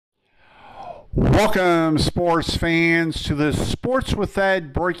Welcome, sports fans, to the Sports with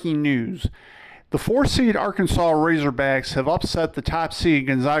Ed breaking news. The 4-seed Arkansas Razorbacks have upset the top seed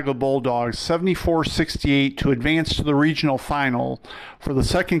Gonzaga Bulldogs 74-68 to advance to the regional final for the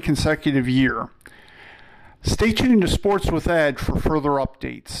second consecutive year. Stay tuned to Sports with Ed for further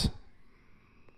updates.